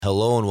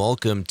Hello and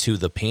welcome to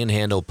the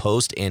Panhandle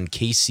Post and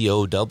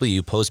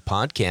KCOW Post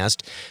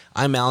podcast.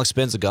 I'm Alex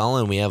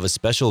Benzagala, and we have a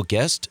special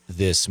guest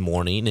this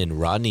morning in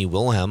Rodney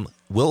Wilhelm.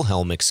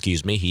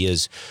 He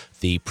is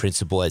the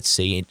principal at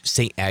St.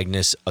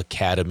 Agnes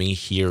Academy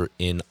here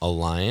in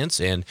Alliance,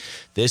 and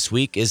this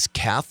week is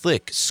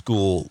Catholic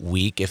School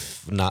Week,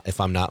 if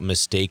I'm not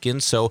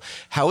mistaken. So,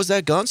 how has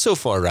that gone so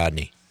far,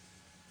 Rodney?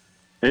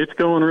 It's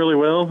going really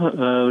well.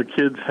 The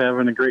kids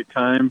having a great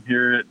time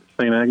here at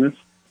St. Agnes.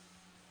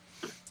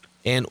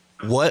 And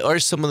what are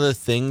some of the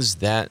things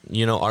that,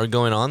 are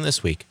going on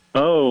this week?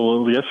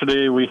 Oh, well,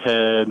 yesterday we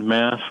had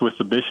Mass with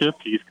the bishop.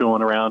 He's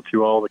going around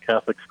to all the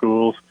Catholic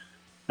schools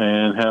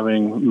and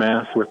having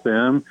Mass with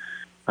them.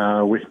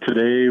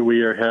 Today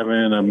we are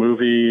having a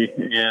movie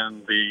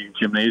in the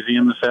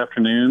gymnasium this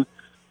afternoon.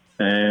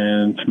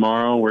 And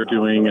tomorrow we're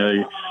doing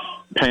a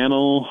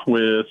panel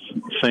with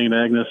St.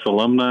 Agnes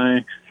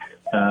alumni,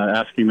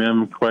 asking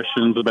them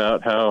questions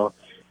about how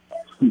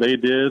they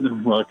did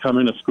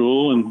coming to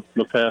school in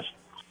the past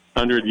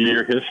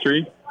 100-year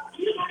history,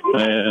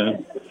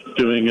 and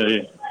doing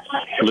a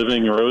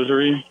living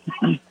rosary,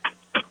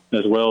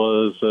 as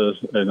well as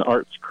an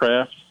arts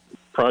crafts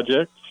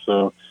project.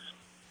 So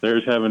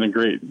they're having a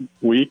great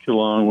week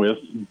along with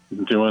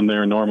doing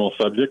their normal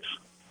subjects.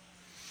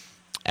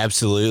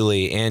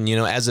 Absolutely. And,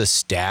 as a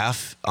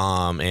staff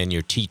and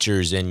your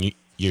teachers and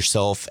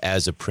yourself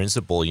as a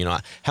principal,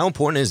 how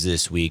important is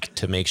this week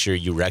to make sure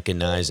you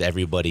recognize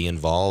everybody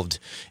involved,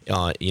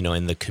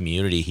 in the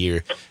community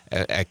here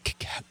at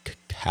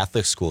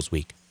Catholic Schools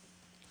Week?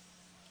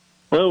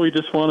 Well, we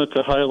just wanted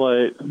to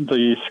highlight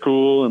the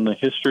school and the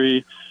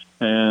history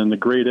and the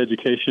great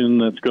education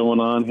that's going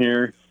on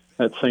here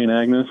at St.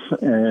 Agnes,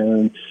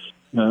 and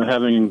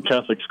having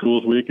Catholic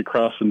Schools Week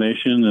across the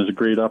nation is a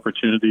great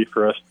opportunity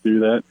for us to do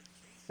that,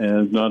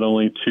 and not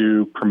only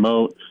to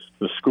promote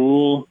the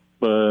school,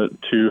 but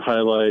to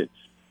highlight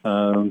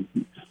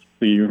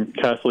the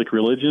Catholic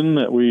religion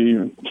that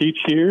we teach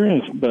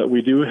here. But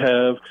we do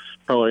have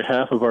probably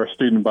half of our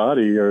student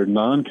body are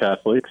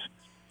non-Catholics.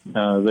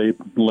 They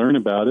learn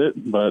about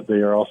it, but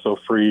they are also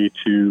free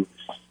to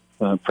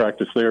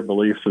practice their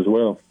beliefs as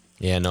well.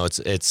 Yeah, no,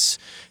 it's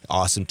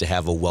awesome to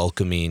have a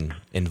welcoming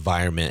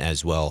environment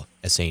as well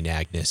as St.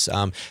 Agnes.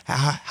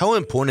 How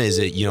important is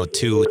it,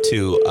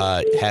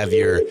 to have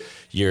your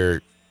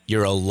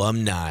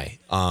alumni,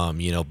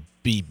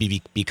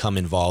 become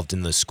involved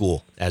in the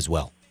school as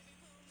well?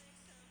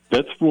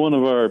 That's one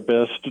of our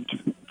best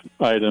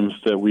items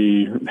that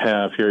we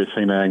have here at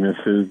St. Agnes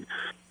is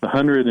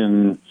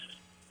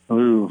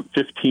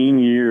 115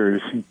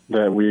 years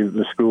that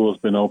the school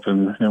has been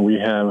open, and we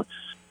have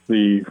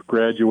the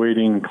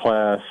graduating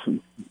class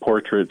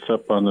portraits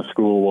up on the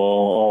school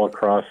wall all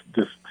across.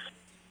 This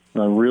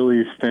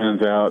really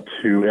stands out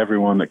to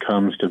everyone that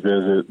comes to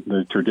visit.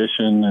 The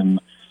tradition and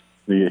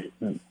the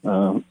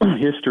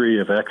history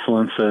of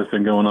excellence that has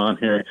been going on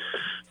here.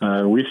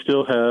 We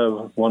still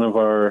have one of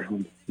our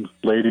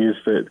ladies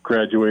that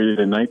graduated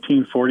in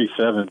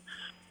 1947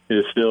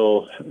 is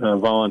still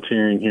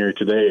volunteering here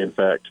today, in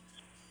fact,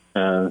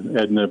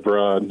 Edna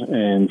Broad,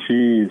 and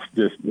she's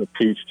just a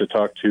peach to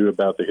talk to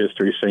about the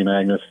history of St.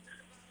 Agnes.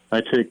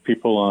 I take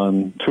people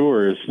on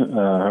tours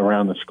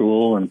around the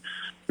school, and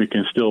we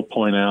can still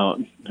point out,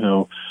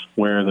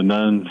 where the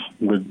nuns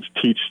would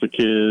teach the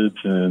kids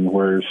and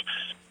where's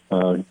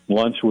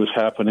lunch was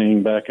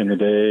happening back in the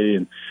day,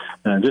 and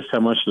just how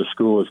much the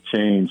school has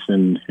changed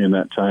in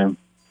that time.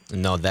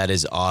 No, that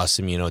is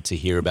awesome, to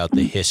hear about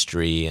the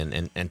history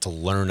and to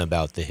learn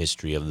about the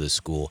history of the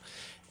school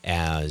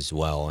as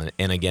well.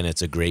 And again,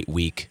 it's a great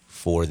week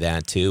for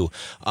that too.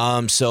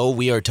 So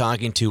we are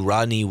talking to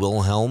Rodney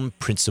Wilhelm,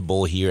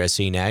 principal here at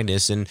St.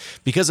 Agnes. And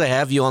because I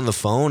have you on the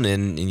phone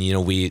and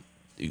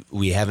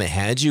we haven't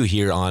had you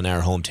here on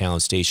our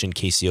hometown station,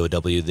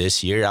 KCOW,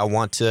 this year, I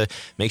want to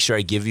make sure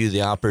I give you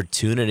the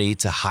opportunity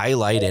to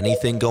highlight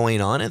anything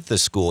going on at the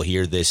school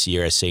here this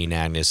year at St.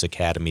 Agnes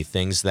Academy,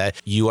 things that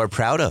you are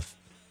proud of.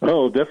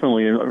 Oh,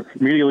 definitely.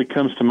 Immediately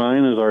comes to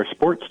mind is our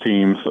sports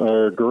teams,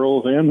 our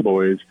girls and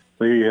boys.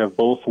 They have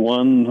both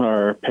won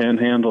our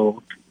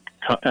Panhandle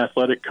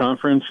Athletic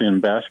Conference in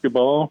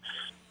basketball,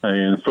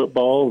 in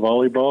football,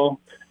 volleyball.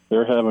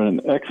 They're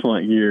having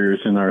excellent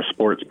years in our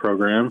sports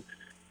program.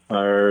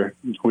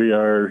 We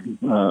are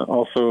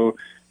also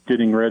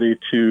getting ready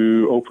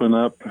to open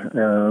up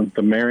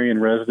the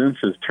Marion residence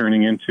is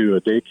turning into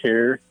a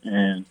daycare,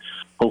 and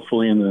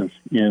hopefully in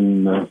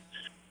the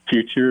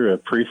future a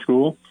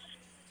preschool.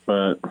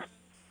 But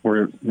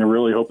we're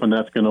really hoping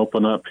that's going to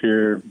open up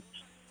here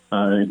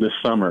this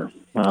summer.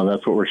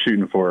 That's what we're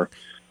shooting for.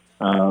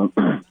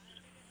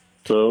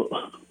 So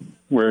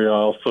we're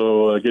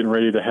also getting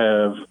ready to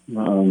have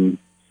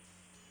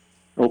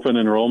open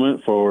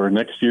enrollment for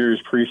next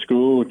year's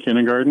preschool and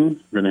kindergarten.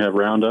 We're going to have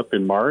Roundup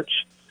in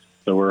March.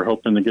 So we're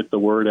hoping to get the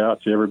word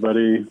out to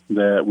everybody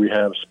that we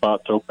have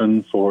spots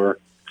open for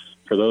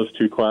those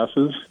two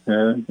classes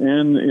and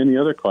in the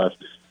other class.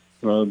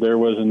 There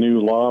was a new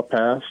law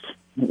passed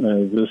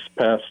this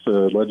past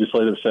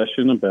legislative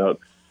session about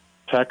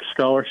tax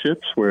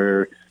scholarships,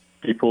 where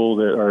people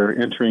that are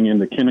entering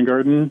into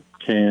kindergarten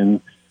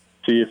can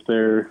see if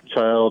their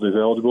child is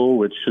eligible,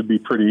 which should be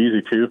pretty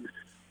easy to,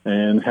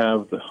 and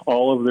have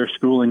all of their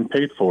schooling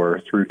paid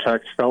for through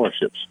tax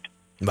scholarships.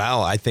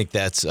 Wow, I think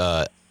that's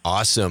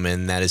awesome,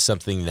 and that is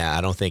something that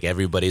I don't think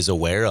everybody's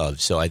aware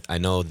of. So I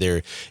know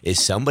there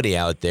is somebody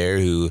out there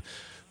who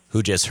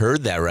just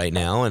heard that right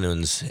now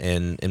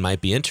and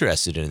might be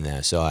interested in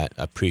that. So I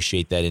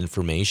appreciate that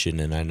information,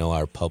 and I know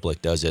our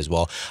public does as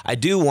well. I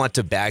do want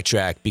to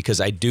backtrack because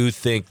I do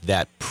think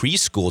that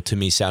preschool to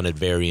me sounded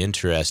very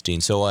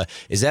interesting. So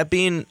is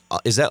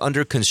that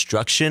under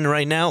construction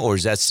right now, or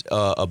is that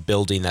a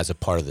building that's a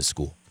part of the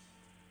school?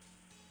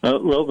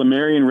 Well, the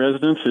Marion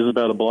residence is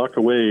about a block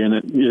away, and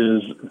it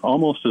is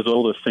almost as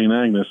old as St.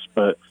 Agnes,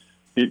 but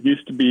it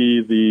used to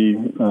be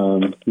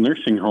the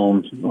nursing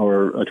home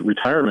or a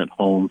retirement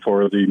home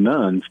for the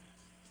nuns,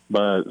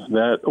 but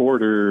that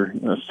order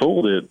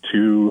sold it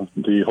to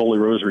the Holy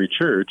Rosary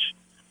Church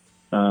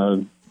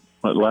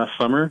last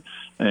summer,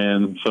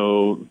 and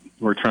so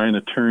we're trying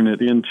to turn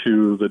it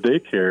into the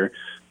daycare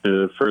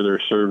to further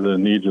serve the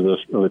needs of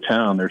the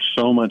town. There's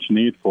so much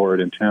need for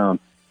it in town.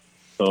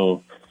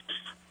 So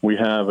we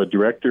have a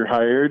director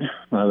hired.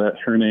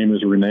 Her name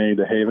is Renee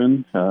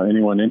DeHaven.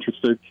 Anyone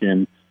interested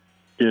can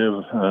give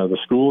the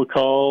school a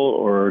call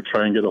or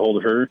try and get a hold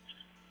of her.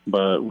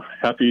 But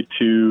happy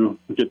to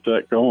get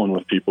that going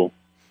with people.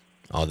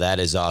 Oh, that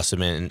is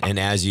awesome. And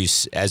as you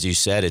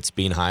said, it's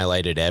being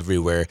highlighted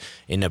everywhere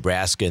in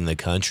Nebraska and the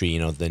country, you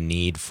know, the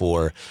need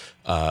for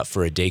a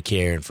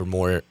daycare and for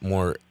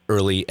more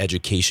early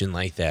education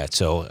like that.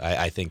 So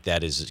I think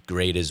that is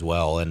great as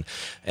well. And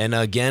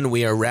again,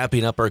 we are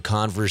wrapping up our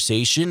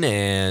conversation.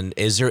 And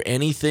is there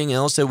anything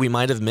else that we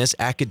might have missed?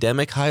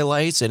 Academic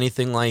highlights,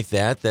 anything like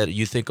that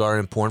you think are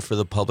important for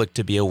the public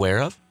to be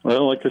aware of?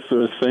 Well, like I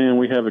was saying,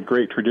 we have a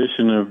great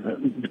tradition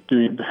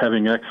of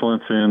having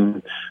excellence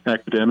in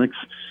academics.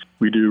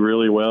 We do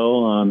really well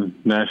on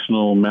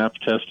national MAP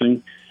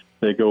testing.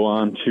 They go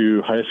on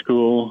to high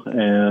school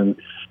and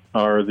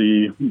are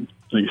the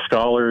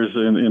scholars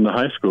in the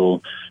high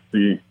school,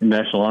 the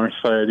National Honor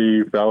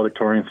Society,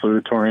 valedictorian,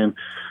 salutatorian.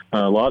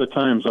 A lot of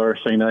times are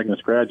St.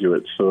 Agnes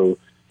graduates. So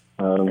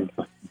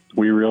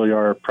we really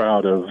are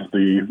proud of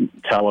the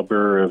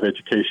caliber of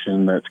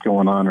education that's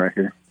going on right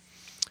here.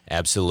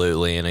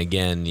 Absolutely. And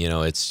again, you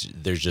know,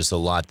 there's just a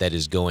lot that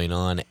is going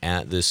on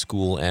at this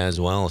school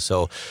as well.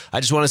 So I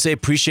just want to say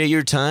appreciate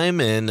your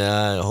time and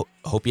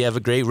hope you have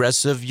a great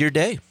rest of your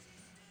day.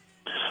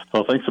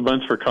 Well, thanks a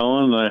bunch for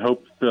calling. I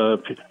hope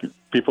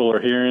people are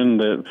hearing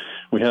that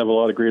we have a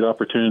lot of great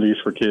opportunities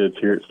for kids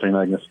here at St.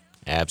 Agnes.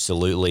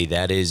 Absolutely.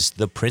 That is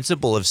the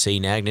principal of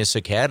St. Agnes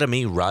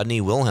Academy,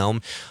 Rodney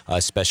Wilhelm,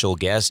 a special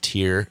guest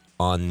here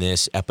on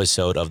this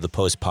episode of the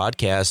Post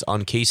Podcast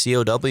on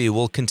KCOW.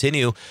 We'll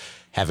continue.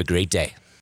 Have a great day.